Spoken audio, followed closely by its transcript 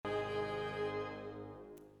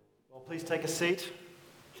Please take a seat.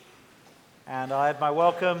 And I have my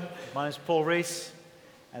welcome. My name is Paul Rees,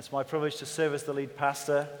 and it's my privilege to serve as the lead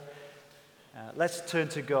pastor. Let's turn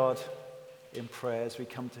to God in prayer as we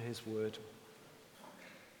come to His Word.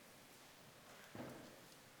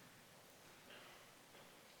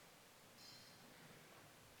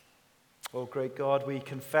 Oh, great God, we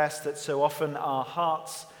confess that so often our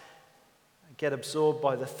hearts get absorbed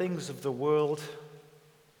by the things of the world,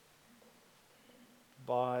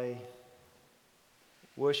 by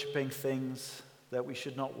worshipping things that we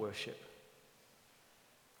should not worship.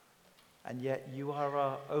 And yet you are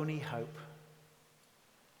our only hope.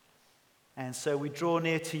 And so we draw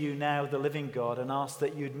near to you now, the living God, and ask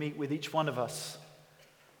that you'd meet with each one of us.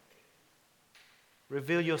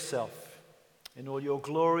 Reveal yourself in all your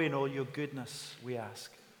glory and all your goodness, we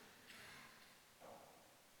ask.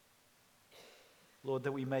 Lord,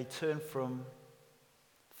 that we may turn from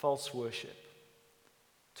false worship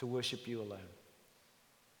to worship you alone.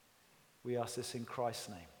 We ask this in Christ's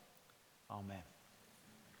name. Amen.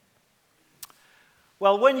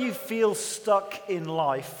 Well, when you feel stuck in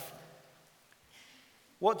life,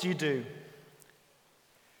 what do you do?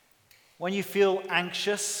 When you feel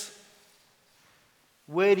anxious,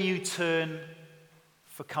 where do you turn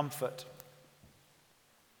for comfort?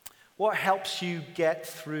 What helps you get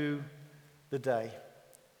through the day?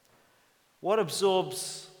 What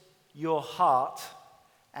absorbs your heart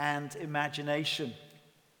and imagination?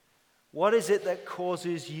 What is it that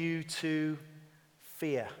causes you to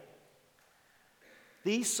fear?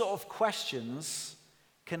 These sort of questions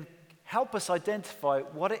can help us identify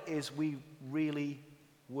what it is we really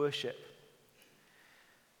worship.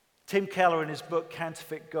 Tim Keller, in his book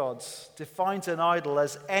Counterfeit Gods, defines an idol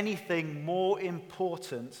as anything more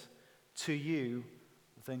important to you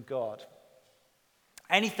than God.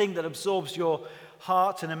 Anything that absorbs your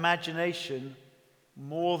heart and imagination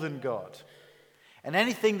more than God. And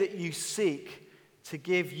anything that you seek to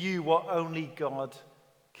give you what only God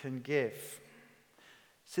can give.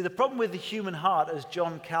 See, the problem with the human heart, as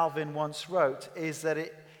John Calvin once wrote, is that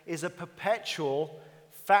it is a perpetual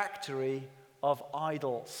factory of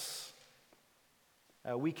idols.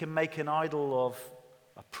 We can make an idol of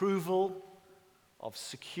approval, of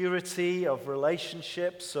security, of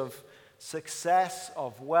relationships, of success,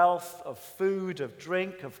 of wealth, of food, of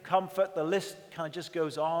drink, of comfort. The list kind of just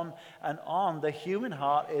goes on and on. The human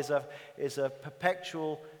heart is a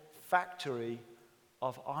perpetual factory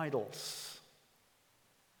of idols.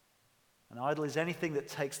 An idol is anything that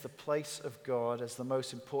takes the place of God as the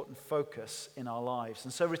most important focus in our lives.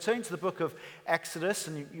 And so returning to the book of Exodus,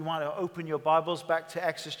 and you want to open your Bibles back to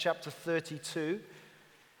Exodus chapter 32,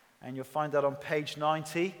 and you'll find that on page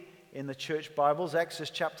 90 in the church Bibles, Exodus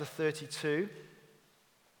chapter 32.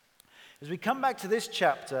 As we come back to this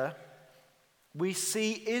chapter, we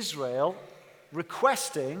see Israel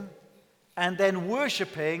requesting and then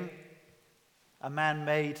worshiping a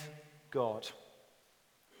man-made God.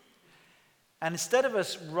 And instead of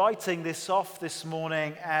us writing this off this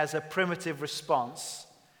morning as a primitive response,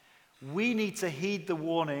 we need to heed the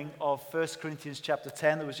warning of 1 Corinthians chapter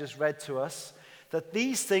 10 that was just read to us, that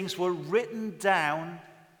these things were written down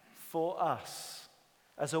for us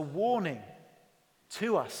as a warning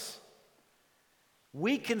to us.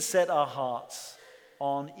 We can set our hearts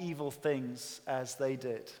on evil things as they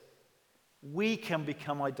did. We can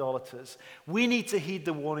become idolaters. We need to heed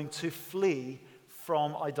the warning to flee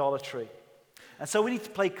from idolatry. And so we need to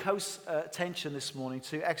pay close attention this morning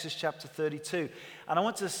to Exodus chapter 32. And I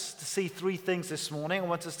want us to see three things this morning. I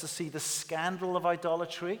want us to see the scandal of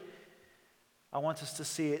idolatry. I want us to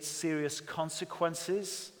see its serious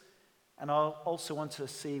consequences. And I also want to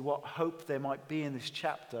see what hope there might be in this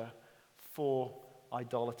chapter for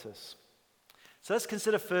idolaters. So let's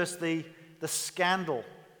consider first the scandal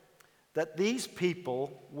that these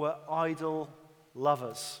people were idol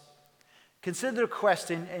lovers. Consider the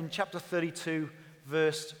request in chapter 32,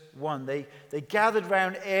 verse 1. They gathered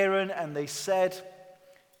round Aaron and they said,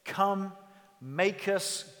 "Come, make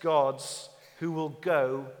us gods who will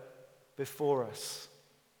go before us."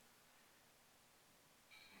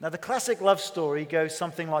 Now, the classic love story goes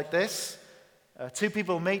something like this. Two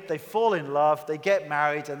people meet, they fall in love, they get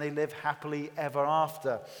married, and they live happily ever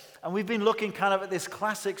after. And we've been looking kind of at this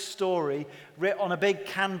classic story writ on a big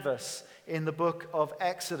canvas in the book of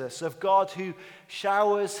Exodus, of God who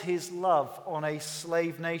showers his love on a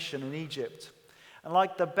slave nation in Egypt. And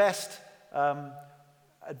like the best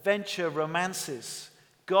adventure romances,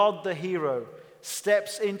 God the hero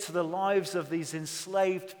steps into the lives of these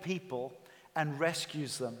enslaved people and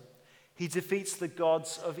rescues them. He defeats the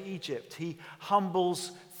gods of Egypt. He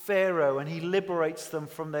humbles Pharaoh and he liberates them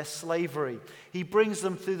from their slavery. He brings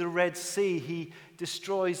them through the Red Sea. He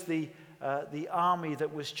destroys the army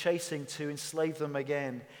that was chasing to enslave them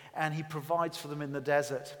again. And he provides for them in the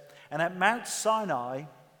desert. And at Mount Sinai,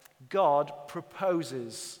 God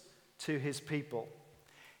proposes to his people.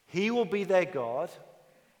 He will be their God,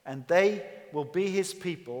 and they will be his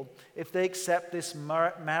people if they accept this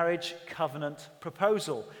marriage covenant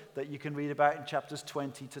proposal that you can read about in chapters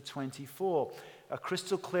 20 to 24. A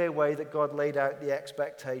crystal clear way that God laid out the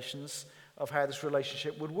expectations of how this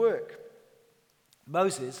relationship would work.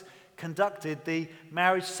 Moses conducted the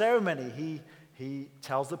marriage ceremony. He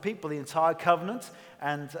tells the people the entire covenant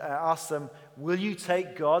and asks them, will you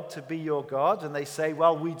take God to be your God? And they say,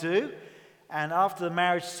 well, we do. And after the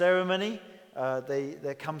marriage ceremony,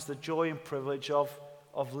 there comes the joy and privilege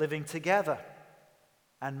of living together.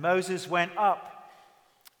 And Moses went up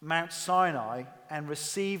Mount Sinai and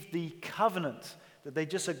received the covenant that they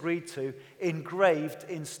just agreed to, engraved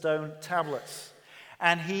in stone tablets.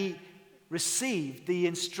 And he received the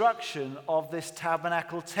instruction of this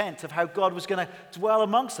tabernacle tent, of how God was going to dwell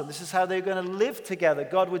amongst them. This is how they were going to live together.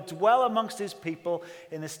 God would dwell amongst his people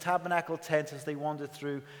in this tabernacle tent as they wandered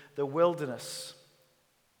through the wilderness.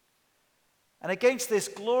 And against this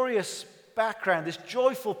glorious background, this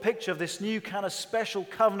joyful picture of this new kind of special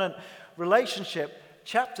covenant relationship,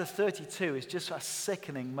 chapter 32 is just a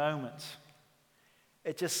sickening moment.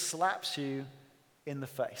 It just slaps you in the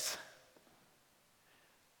face.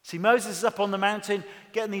 See, Moses is up on the mountain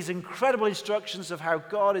getting these incredible instructions of how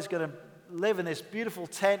God is going to live in this beautiful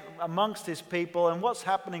tent amongst his people. And what's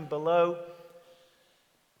happening below?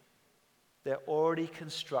 They're already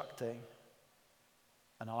constructing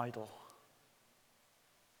an idol.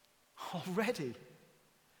 Already.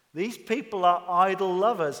 These people are idol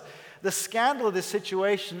lovers. The scandal of this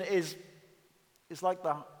situation is like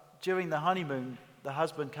during the honeymoon, the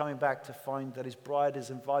husband coming back to find that his bride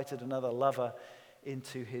has invited another lover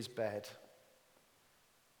into his bed.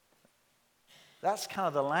 That's kind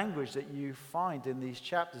of the language that you find in these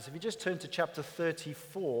chapters. If you just turn to chapter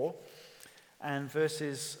 34 and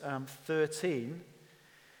verses 13,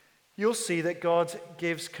 you'll see that God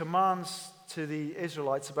gives commands to the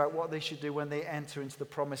Israelites about what they should do when they enter into the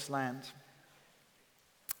promised land,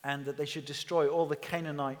 and that they should destroy all the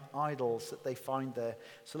Canaanite idols that they find there.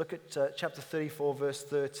 So look at chapter 34, verse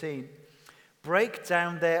 13. Break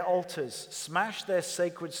down their altars, smash their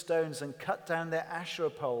sacred stones, and cut down their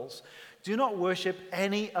Asherah poles. Do not worship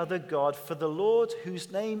any other god, for the Lord,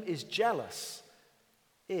 whose name is jealous,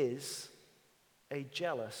 is a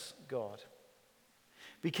jealous God.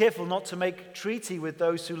 Be careful not to make treaty with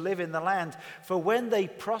those who live in the land, for when they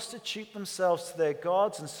prostitute themselves to their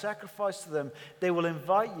gods and sacrifice to them, they will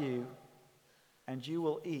invite you, and you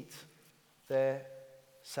will eat their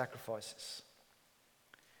sacrifices.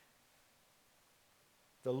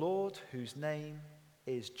 The Lord, whose name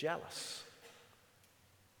is jealous,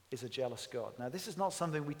 is a jealous God. Now, this is not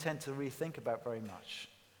something we tend to really think about very much,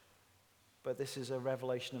 but this is a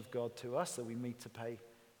revelation of God to us that we need to pay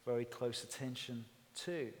very close attention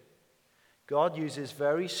to. God uses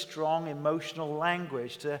very strong emotional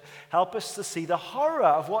language to help us to see the horror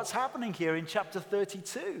of what's happening here in chapter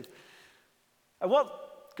 32. And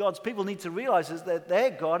what God's people need to realize is that their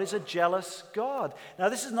God is a jealous God. Now,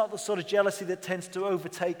 this is not the sort of jealousy that tends to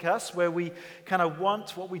overtake us, where we kind of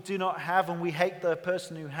want what we do not have and we hate the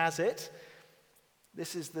person who has it.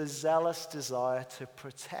 This is the zealous desire to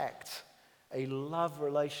protect a love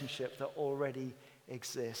relationship that already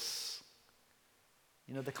exists.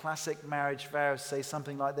 You know, the classic marriage vows say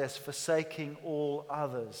something like this: forsaking all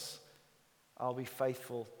others, I'll be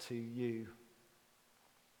faithful to you.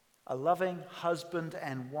 A loving husband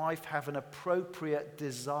and wife have an appropriate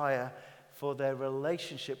desire for their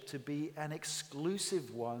relationship to be an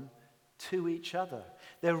exclusive one to each other.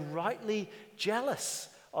 They're rightly jealous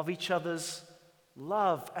of each other's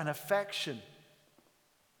love and affection.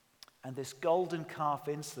 And this golden calf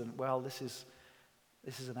incident, well, this is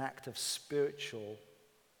an act of spiritual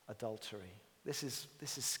adultery. This is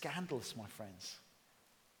scandalous, my friends.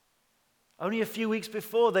 Only a few weeks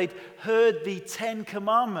before, they'd heard the 10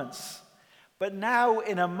 Commandments. But now,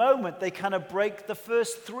 in a moment, they kind of break the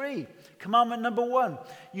first 3. Commandment number 1,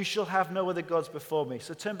 you shall have no other gods before me.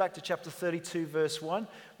 So turn back to chapter 32, verse 1.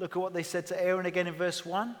 Look at what they said to Aaron again in verse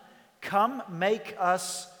 1. Come, make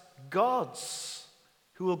us gods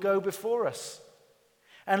who will go before us.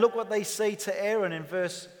 And look what they say to Aaron in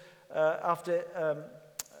verse, after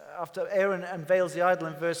Aaron unveils the idol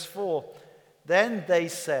in verse 4. Then they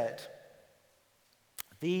said,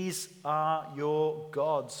 these are your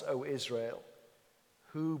gods, O Israel,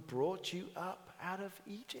 who brought you up out of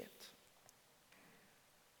Egypt.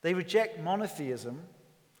 They reject monotheism.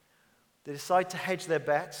 They decide to hedge their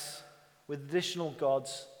bets with additional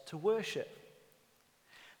gods to worship.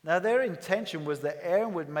 Now, their intention was that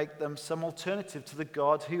Aaron would make them some alternative to the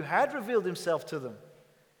God who had revealed himself to them.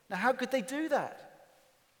 Now, how could they do that?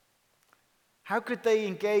 How could they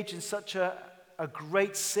engage in such a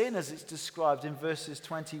great sin as it's described in verses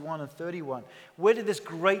 21 and 31? Where did this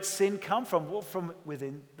great sin come from? Well, from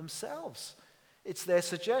within themselves. It's their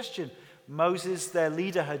suggestion. Moses, their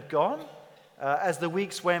leader, had gone. As the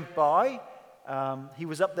weeks went by, he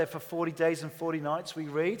was up there for 40 days and 40 nights, we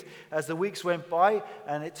read. As the weeks went by,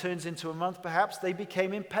 and it turns into a month perhaps, they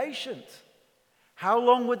became impatient. How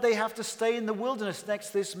long would they have to stay in the wilderness next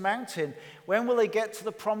to this mountain? When will they get to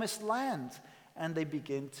the promised land? And they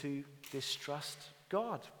begin to distrust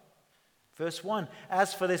God. Verse 1,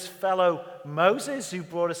 as for this fellow Moses who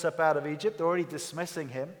brought us up out of Egypt, they're already dismissing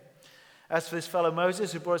him. As for this fellow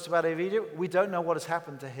Moses who brought us up out of Egypt, we don't know what has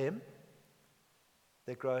happened to him.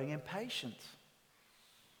 They're growing impatient.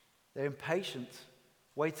 They're impatient,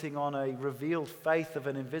 waiting on a revealed faith of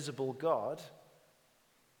an invisible God.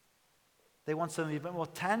 They want something a bit more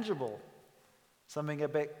tangible, something a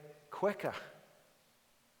bit quicker.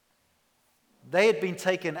 They had been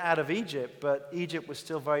taken out of Egypt, but Egypt was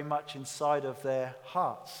still very much inside of their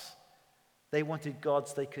hearts. They wanted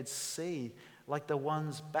gods they could see, like the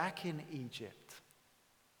ones back in Egypt.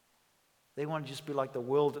 They wanted to just be like the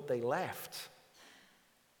world that they left.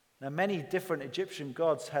 Now, many different Egyptian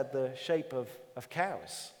gods had the shape of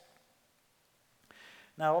cows.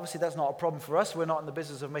 Now, obviously, that's not a problem for us. We're not in the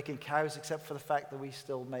business of making cows, except for the fact that we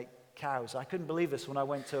still make cows. I couldn't believe this when I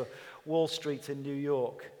went to Wall Street in New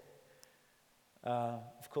York.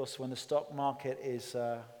 Of course, when the stock market is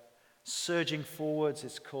surging forwards,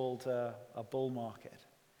 it's called a bull market.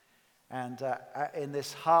 And in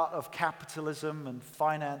this heart of capitalism and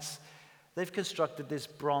finance, they've constructed this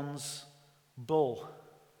bronze bull,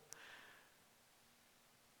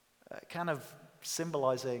 kind of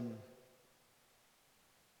symbolizing,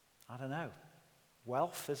 I don't know,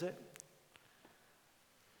 wealth, is it?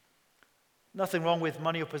 Nothing wrong with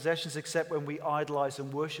money or possessions except when we idolize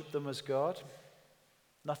and worship them as God.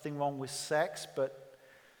 Nothing wrong with sex, but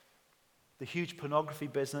the huge pornography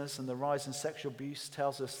business and the rise in sexual abuse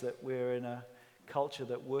tells us that we're in a culture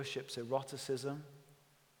that worships eroticism.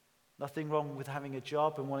 Nothing wrong with having a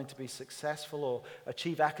job and wanting to be successful or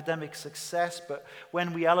achieve academic success, but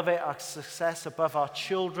when we elevate our success above our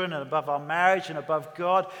children and above our marriage and above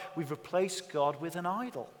God, we've replaced God with an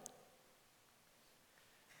idol.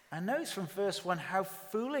 And notice from verse 1 how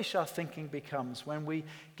foolish our thinking becomes when we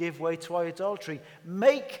give way to our idolatry.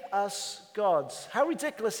 Make us gods. How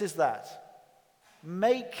ridiculous is that?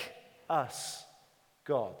 Make us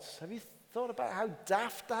gods. Have you thought about how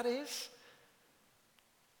daft that is?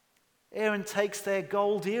 Aaron takes their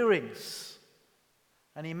gold earrings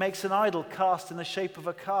and he makes an idol cast in the shape of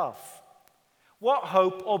a calf. What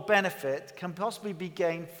hope or benefit can possibly be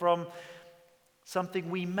gained from something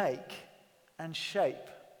we make and shape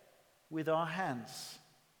with our hands?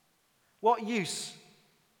 What use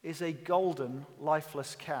is a golden,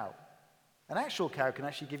 lifeless cow? An actual cow can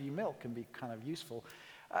actually give you milk, can be kind of useful.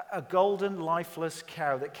 A golden, lifeless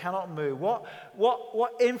cow that cannot move.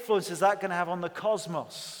 What influence is that going to have on the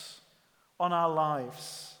cosmos, on our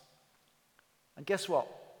lives? And guess what?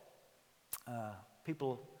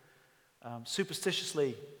 People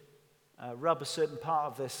superstitiously rub a certain part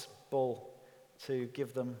of this bull to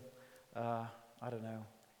give them,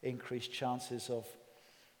 increased chances of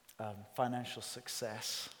financial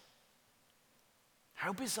success.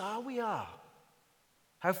 How bizarre we are.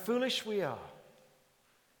 How foolish we are.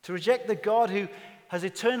 To reject the God who has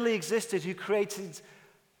eternally existed, who created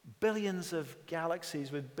billions of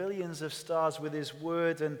galaxies with billions of stars with his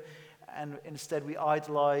word, and instead we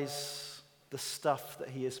idolize the stuff that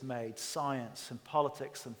he has made, science and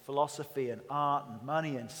politics and philosophy and art and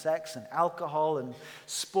money and sex and alcohol and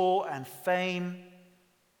sport and fame.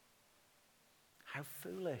 How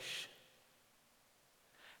foolish.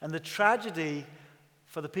 And the tragedy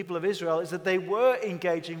for the people of Israel is that they were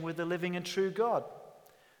engaging with the living and true God.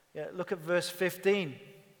 Look at verse 15.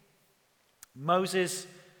 Moses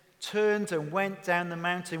turned and went down the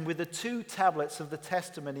mountain with the 2 tablets of the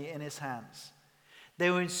testimony in his hands. They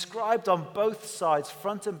were inscribed on both sides,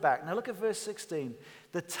 front and back. Now look at verse 16.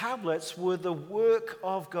 The tablets were the work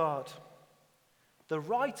of God. The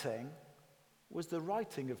writing was the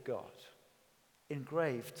writing of God,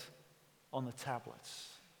 engraved on the tablets.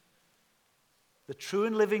 The true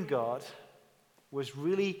and living God was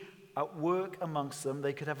really at work amongst them.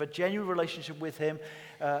 They could have a genuine relationship with him.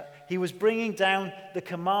 He was bringing down the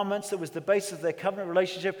commandments that was the basis of their covenant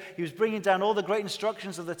relationship. He was bringing down all the great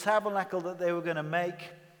instructions of the tabernacle that they were going to make.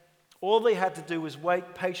 All they had to do was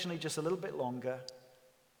wait patiently just a little bit longer,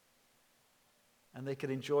 and they could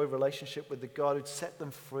enjoy relationship with the God who'd set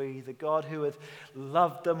them free, the God who had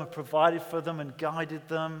loved them and provided for them and guided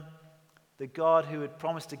them, the God who had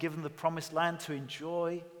promised to give them the promised land to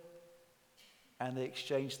enjoy. And they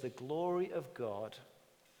exchanged the glory of God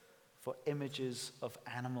for images of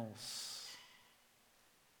animals.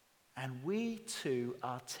 And we too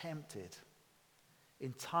are tempted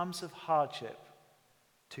in times of hardship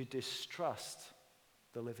to distrust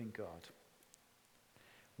the living God.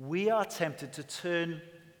 We are tempted to turn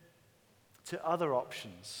to other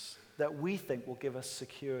options that we think will give us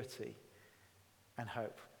security and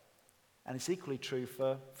hope. And it's equally true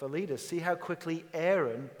for leaders. See how quickly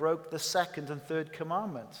Aaron broke the second and third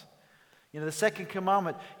commandment. The second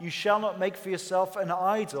commandment, you shall not make for yourself an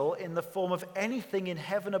idol in the form of anything in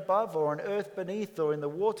heaven above or on earth beneath or in the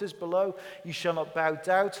waters below. You shall not bow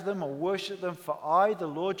down to them or worship them, for I, the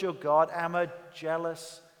Lord your God, am a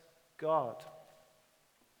jealous God.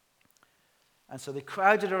 And so they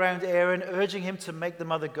crowded around Aaron, urging him to make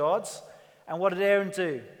them other gods. And what did Aaron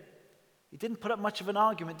do? He didn't put up much of an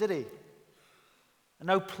argument, did he?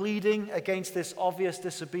 No pleading against this obvious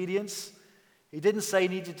disobedience. He didn't say he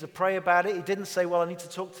needed to pray about it. He didn't say, well, I need to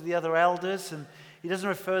talk to the other elders. And he doesn't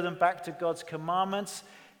refer them back to God's commandments.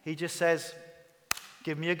 He just says,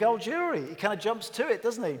 give me your gold jewelry. He kind of jumps to it,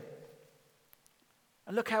 doesn't he?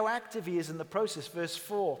 And look how active he is in the process. Verse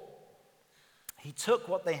 4. He took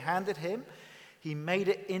what they handed him. He made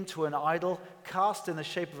it into an idol, cast in the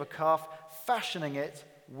shape of a calf, fashioning it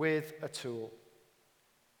with a tool.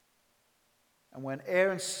 And when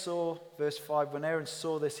Aaron saw, verse 5, when Aaron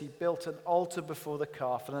saw this, he built an altar before the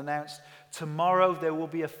calf and announced, tomorrow there will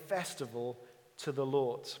be a festival to the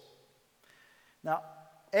Lord. Now,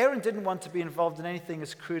 Aaron didn't want to be involved in anything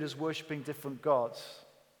as crude as worshiping different gods.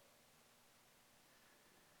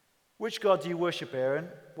 Which God do you worship, Aaron?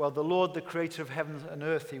 Well, the Lord, the creator of heaven and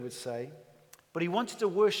earth, he would say. But he wanted to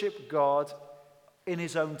worship God in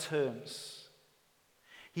his own terms.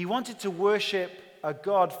 He wanted to worship a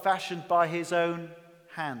God fashioned by his own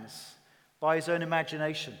hands, by his own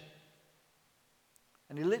imagination.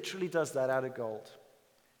 And he literally does that out of gold.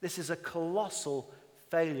 This is a colossal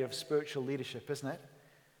failure of spiritual leadership, isn't it?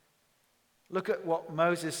 Look at what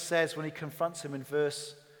Moses says when he confronts him in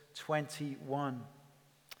verse 21.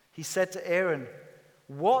 He said to Aaron,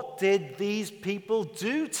 what did these people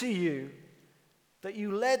do to you that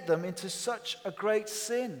you led them into such a great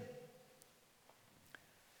sin?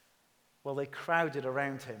 Well, they crowded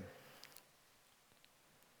around him.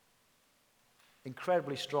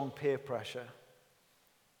 Incredibly strong peer pressure.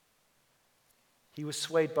 He was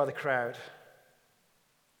swayed by the crowd.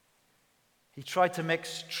 He tried to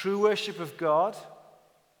mix true worship of God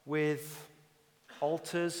with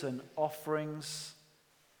altars and offerings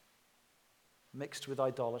mixed with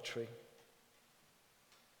idolatry.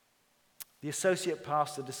 The associate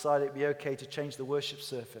pastor decided it'd be okay to change the worship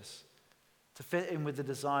service to fit in with the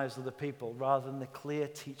desires of the people rather than the clear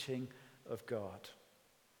teaching of God.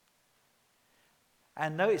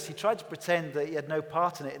 And notice, he tried to pretend that he had no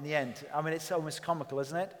part in it in the end. I mean, it's almost comical,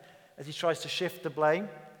 isn't it? As he tries to shift the blame.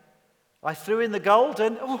 I threw in the gold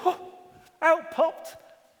and out popped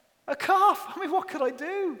a calf. I mean, what could I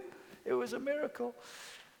do? It was a miracle.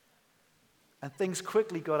 And things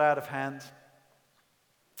quickly got out of hand.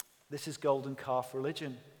 This is golden calf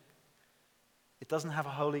religion. It doesn't have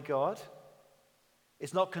a holy God.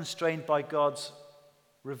 It's not constrained by God's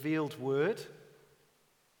revealed word.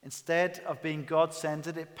 Instead of being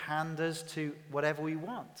God-centered, it panders to whatever we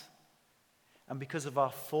want. And because of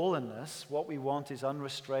our fallenness, what we want is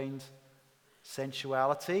unrestrained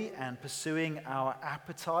sensuality and pursuing our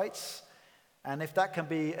appetites. And if that can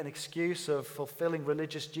be an excuse of fulfilling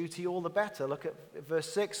religious duty, all the better. Look at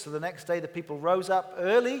verse 6. So the next day the people rose up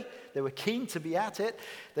early. They were keen to be at it.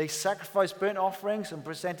 They sacrificed burnt offerings and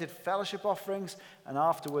presented fellowship offerings. And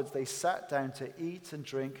afterwards they sat down to eat and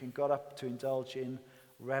drink and got up to indulge in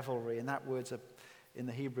revelry. And that word in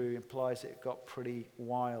the Hebrew implies it got pretty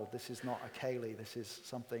wild. This is not a keli. This is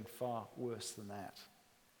something far worse than that.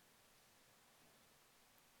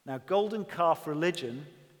 Now, golden calf religion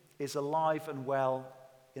is alive and well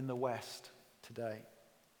in the West today.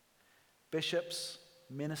 Bishops,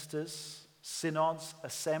 ministers, synods,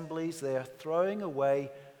 assemblies, they are throwing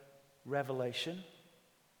away revelation,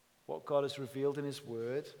 what God has revealed in his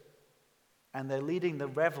word, and they're leading the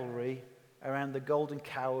revelry around the golden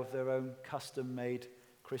cow of their own custom-made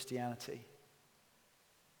Christianity.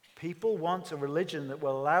 People want a religion that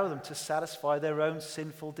will allow them to satisfy their own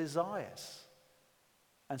sinful desires.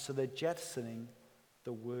 And so they're jettisoning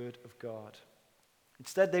the Word of God.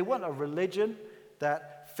 Instead, they want a religion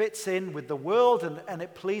that fits in with the world and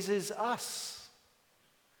it pleases us.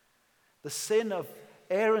 The sin of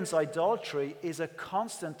Aaron's idolatry is a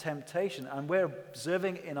constant temptation, and we're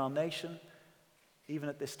observing it in our nation even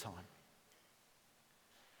at this time.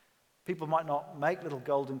 People might not make little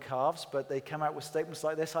golden calves, but they come out with statements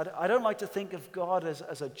like this. I don't like to think of God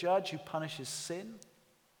as a judge who punishes sin.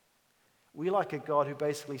 We like a God who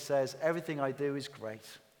basically says, everything I do is great.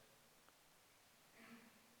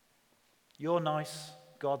 You're nice,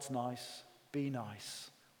 God's nice, be nice.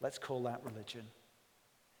 Let's call that religion.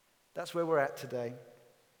 That's where we're at today.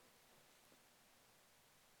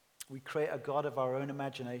 We create a God of our own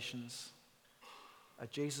imaginations, a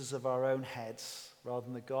Jesus of our own heads, rather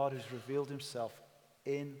than the God who's revealed himself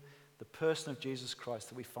in the person of Jesus Christ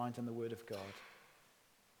that we find in the Word of God.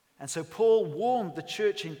 And so Paul warned the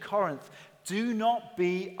church in Corinth, do not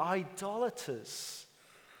be idolaters,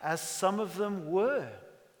 as some of them were.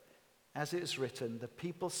 As it is written, the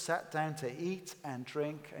people sat down to eat and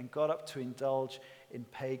drink and got up to indulge in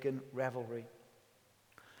pagan revelry.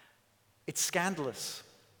 It's scandalous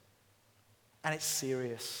and it's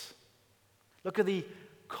serious. Look at the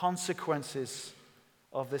consequences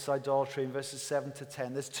of this idolatry in verses 7 to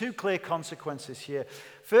 10. There's two clear consequences here.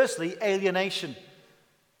 Firstly, alienation.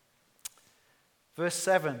 Verse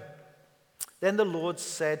 7, then the Lord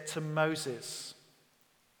said to Moses,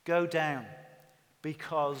 go down,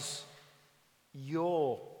 because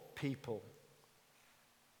your people,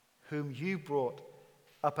 whom you brought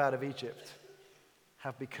up out of Egypt,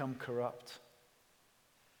 have become corrupt.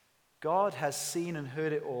 God has seen and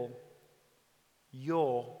heard it all.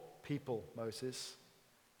 Your people, Moses.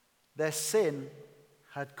 Their sin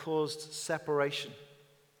had caused separation.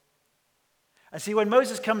 And see, when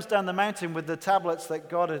Moses comes down the mountain with the tablets that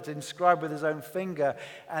God had inscribed with his own finger,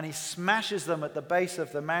 and he smashes them at the base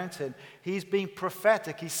of the mountain, he's being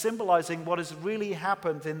prophetic. He's symbolizing what has really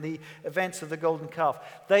happened in the events of the golden calf.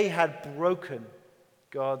 They had broken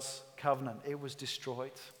God's covenant. It was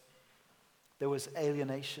destroyed. There was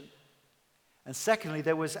alienation. And secondly,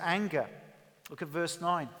 there was anger. Look at verse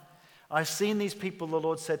 9. I've seen these people, the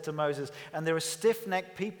Lord said to Moses, and they're a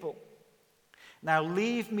stiff-necked people. Now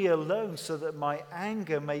leave me alone so that my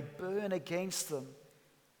anger may burn against them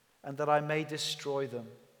and that I may destroy them.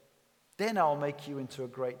 Then I'll make you into a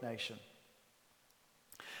great nation.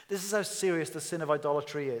 This is how serious the sin of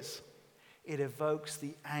idolatry is. It evokes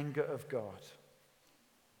the anger of God.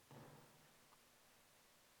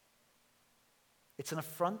 It's an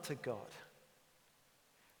affront to God.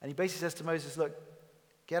 And he basically says to Moses, look,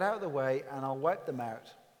 get out of the way and I'll wipe them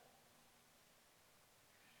out.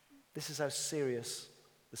 This is how serious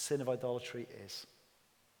the sin of idolatry is.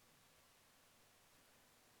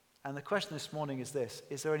 And the question this morning is this: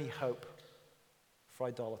 is there any hope for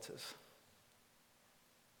idolaters?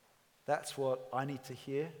 That's what I need to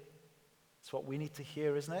hear. It's what we need to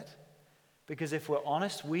hear, isn't it? Because if we're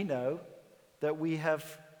honest, we know that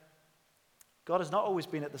God has not always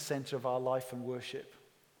been at the center of our life and worship.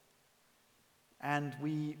 And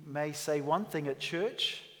we may say one thing at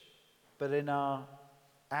church, but in our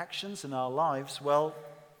actions in our lives, well,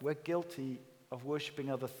 we're guilty of worshiping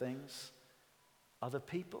other things, other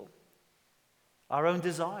people, our own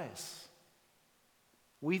desires.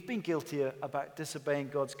 We've been guilty about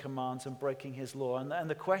disobeying God's commands and breaking his law. And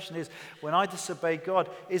the question is, when I disobey God,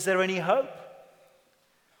 is there any hope?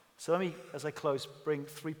 So let me, as I close, bring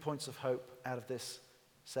 3 points of hope out of this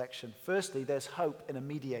section. Firstly, there's hope in a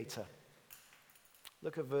mediator.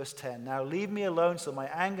 Look at verse 10. Now leave me alone so my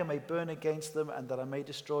anger may burn against them and that I may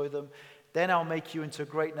destroy them. Then I'll make you into a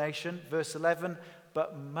great nation. Verse 11.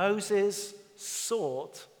 But Moses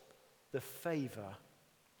sought the favor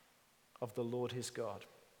of the Lord his God.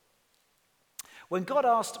 When God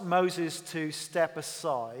asked Moses to step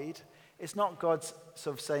aside, it's not God's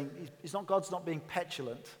sort of saying, God's not being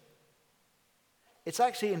petulant. It's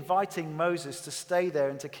actually inviting Moses to stay there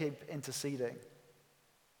and to keep interceding.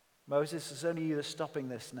 Moses, it's only you that's stopping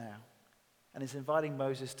this now. And he's inviting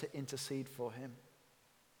Moses to intercede for him.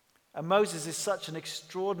 And Moses is such an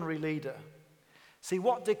extraordinary leader. See,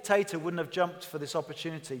 what dictator wouldn't have jumped for this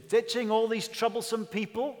opportunity? Ditching all these troublesome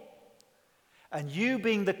people, and you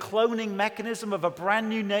being the cloning mechanism of a brand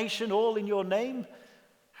new nation all in your name?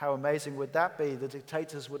 How amazing would that be? The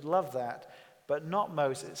dictators would love that, but not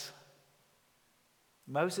Moses.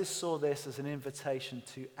 Moses saw this as an invitation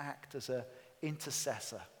to act as an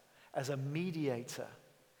intercessor, as a mediator.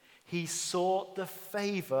 He sought the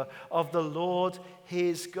favor of the Lord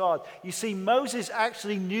his God. You see, Moses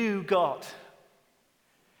actually knew God.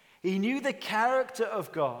 He knew the character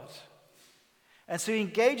of God. And so he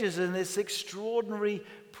engages in this extraordinary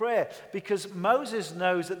prayer because Moses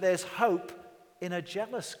knows that there's hope in a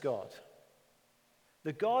jealous God.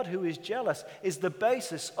 The God who is jealous is the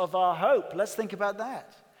basis of our hope. Let's think about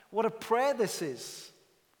that. What a prayer this is.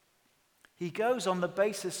 He goes on the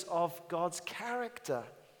basis of God's character,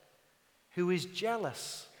 who is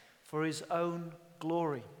jealous for his own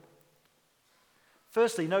glory.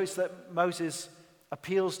 Firstly, notice that Moses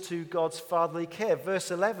appeals to God's fatherly care. Verse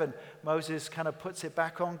 11, Moses kind of puts it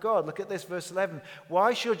back on God. Look at this, verse 11.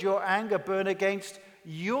 Why should your anger burn against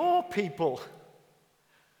your people?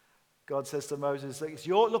 God says to Moses,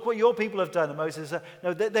 look what your people have done. And Moses says,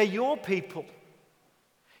 no, they're your people.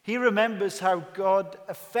 He remembers how God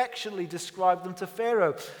affectionately described them to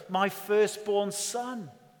Pharaoh, my firstborn son.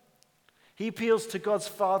 He appeals to God's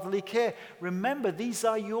fatherly care. Remember, these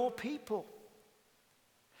are your people.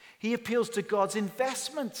 He appeals to God's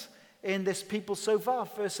investment in this people so far.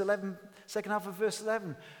 Verse 11, second half of verse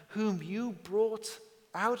 11, whom you brought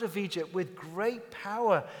out of Egypt with great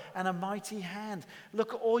power and a mighty hand.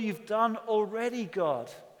 Look at all you've done already, God.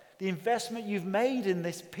 The investment you've made in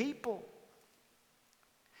this people.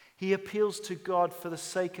 He appeals to God for the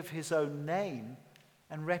sake of his own name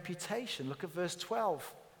and reputation. Look at verse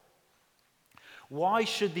 12. Why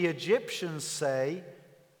should the Egyptians say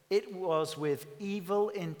it was with evil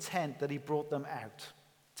intent that he brought them out,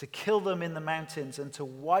 to kill them in the mountains and to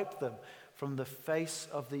wipe them from the face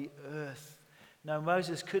of the earth? No,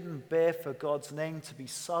 Moses couldn't bear for God's name to be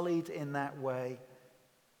sullied in that way.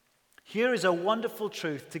 Here is a wonderful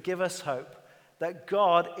truth to give us hope that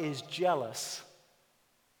God is jealous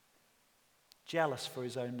for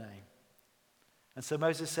his own name. And so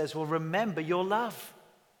Moses says, well, remember your love.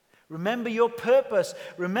 Remember your purpose.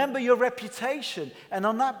 Remember your reputation. And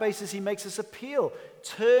on that basis, he makes this appeal.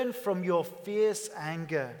 Turn from your fierce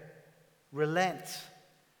anger. Relent.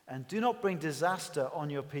 And do not bring disaster on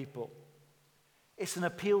your people. It's an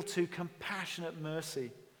appeal to compassionate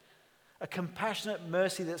mercy. A compassionate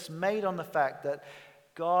mercy that's made on the fact that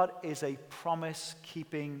God is a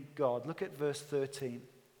promise-keeping God. Look at verse 13.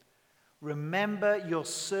 Remember your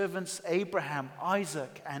servants Abraham,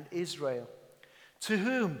 Isaac, and Israel, to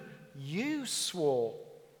whom you swore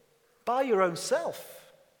by your own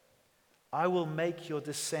self, I will make your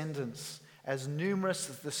descendants as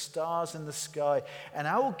numerous as the stars in the sky, and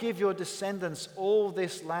I will give your descendants all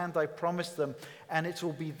this land I promised them, and it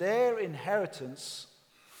will be their inheritance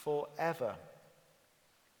forever.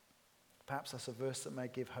 Perhaps that's a verse that may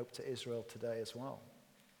give hope to Israel today as well.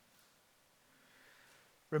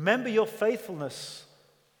 Remember your faithfulness,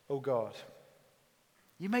 O God.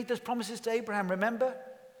 You made those promises to Abraham, remember?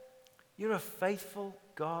 You're a faithful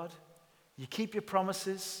God. You keep your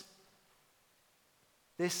promises.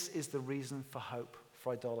 This is the reason for hope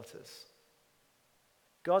for idolaters.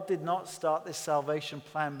 God did not start this salvation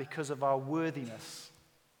plan because of our worthiness.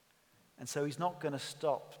 And so he's not going to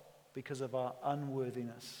stop because of our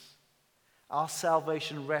unworthiness. Our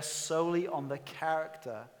salvation rests solely on the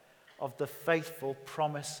character of the faithful,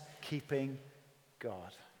 promise-keeping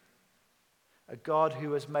God. A God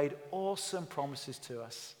who has made awesome promises to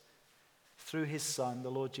us through his Son, the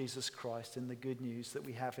Lord Jesus Christ, in the good news that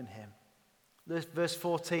we have in him. Verse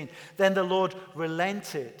 14, then the Lord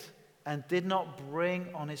relented and did not bring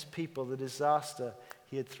on his people the disaster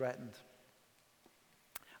he had threatened.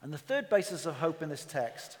 And the third basis of hope in this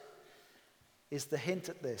text is the hint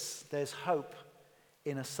at this. There's hope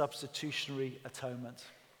in a substitutionary atonement.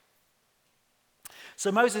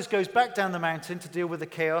 So Moses goes back down the mountain to deal with the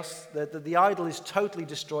chaos. The idol is totally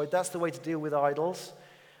destroyed. That's the way to deal with idols.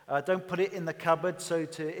 Don't put it in the cupboard so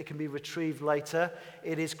it can be retrieved later.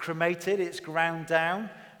 It is cremated. It's ground down.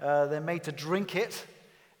 They're made to drink it.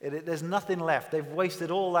 There's nothing left. They've wasted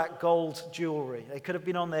all that gold jewelry. They could have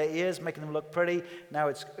been on their ears, making them look pretty. Now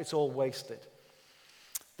it's all wasted.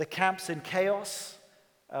 The camp's in chaos.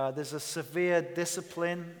 There's a severe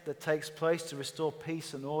discipline that takes place to restore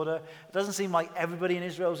peace and order. It doesn't seem like everybody in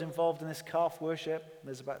Israel is involved in this calf worship.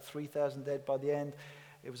 There's about 3,000 dead by the end.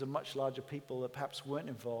 It was a much larger people that perhaps weren't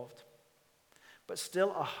involved. But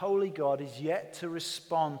still, a holy God is yet to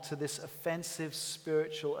respond to this offensive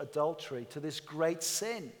spiritual adultery, to this great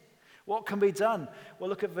sin. What can be done? Well,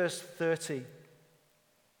 look at verse 30.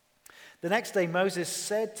 The next day, Moses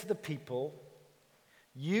said to the people,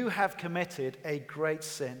 you have committed a great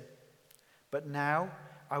sin, but now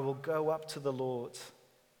I will go up to the Lord.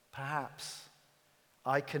 Perhaps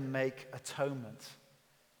I can make atonement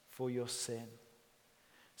for your sin.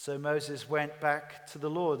 So Moses went back to the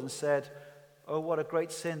Lord and said, "Oh, what a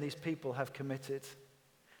great sin these people have committed.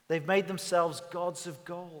 They've made themselves gods of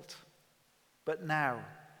gold. But now,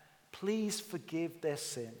 please forgive their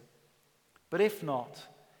sin. But if not,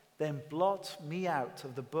 then blot me out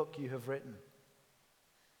of the book you have written."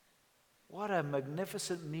 What a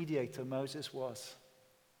magnificent mediator Moses was.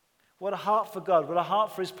 What a heart for God, what a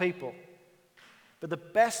heart for his people. But the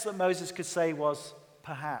best that Moses could say was,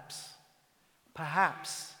 perhaps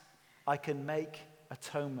I can make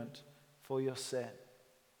atonement for your sin.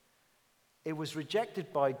 It was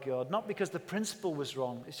rejected by God, not because the principle was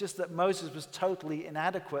wrong. It's just that Moses was totally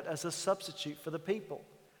inadequate as a substitute for the people.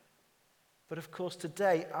 But of course,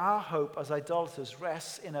 today, our hope as idolaters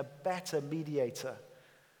rests in a better mediator,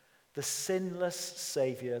 the sinless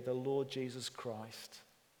Savior, the Lord Jesus Christ.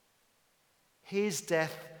 His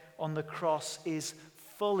death on the cross is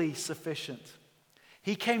fully sufficient.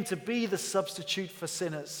 He came to be the substitute for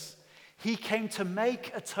sinners. He came to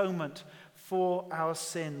make atonement for our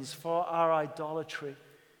sins, for our idolatry.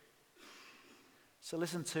 So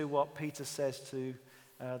listen to what Peter says to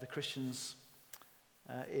the Christians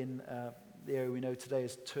in the area we know today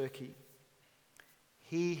as Turkey.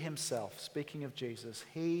 He himself, speaking of Jesus,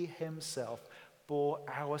 he himself bore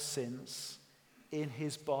our sins in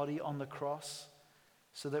his body on the cross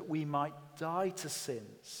so that we might die to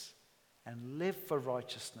sins and live for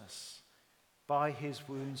righteousness. By his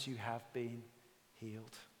wounds you have been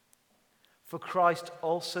healed. For Christ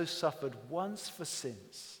also suffered once for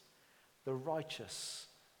sins, the righteous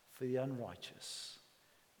for the unrighteous,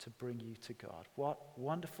 to bring you to God. What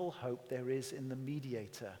wonderful hope there is in the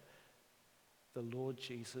mediator, the Lord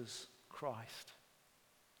Jesus Christ.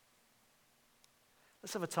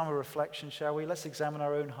 Let's have a time of reflection, shall we? Let's examine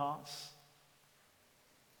our own hearts.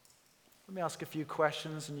 Let me ask a few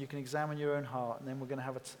questions and you can examine your own heart, and then we're going to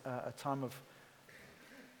have a time of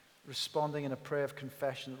responding in a prayer of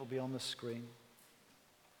confession that will be on the screen.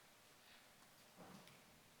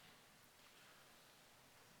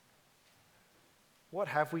 What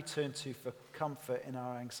have we turned to for comfort in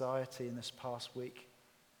our anxiety in this past week?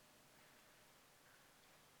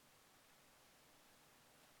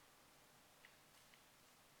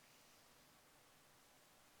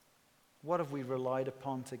 What have we relied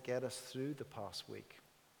upon to get us through the past week?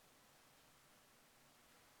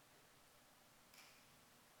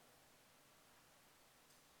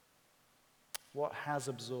 What has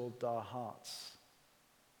absorbed our hearts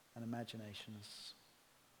and imaginations?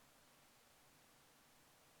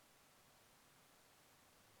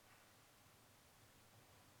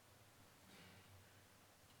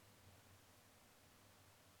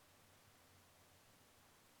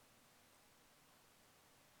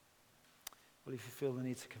 Well, if you feel the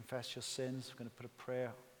need to confess your sins, we're going to put a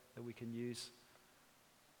prayer that we can use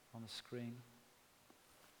on the screen.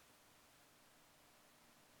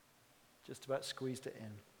 Just about squeezed it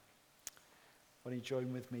in. Why don't you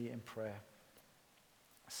join with me in prayer?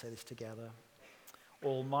 Let's say this together.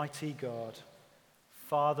 Almighty God,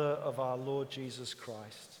 Father of our Lord Jesus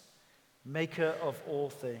Christ, maker of all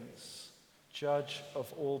things, judge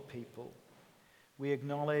of all people, we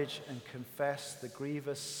acknowledge and confess the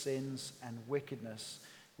grievous sins and wickedness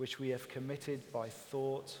which we have committed by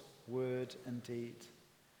thought, word, and deed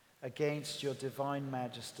against your divine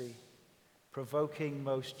majesty, provoking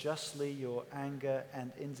most justly your anger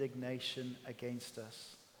and indignation against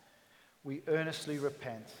us. We earnestly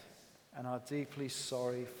repent and are deeply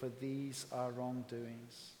sorry for these our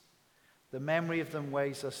wrongdoings. The memory of them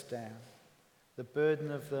weighs us down. The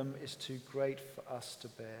burden of them is too great for us to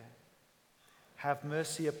bear. Have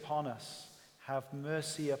mercy upon us. Have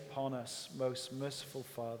mercy upon us, most merciful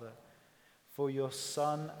Father. For your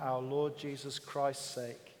Son, our Lord Jesus Christ's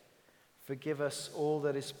sake, forgive us all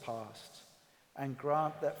that is past, and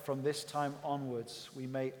grant that from this time onwards we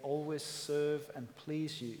may always serve and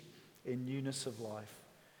please you in newness of life,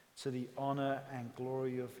 to the honor and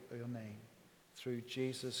glory of your name, through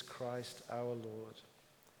Jesus Christ our Lord.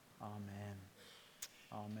 Amen.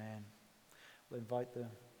 Amen. We'll invite the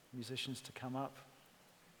musicians to come up.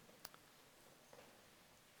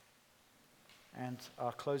 And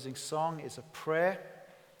our closing song is a prayer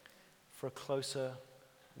for a closer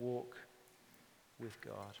walk with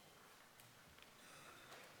God.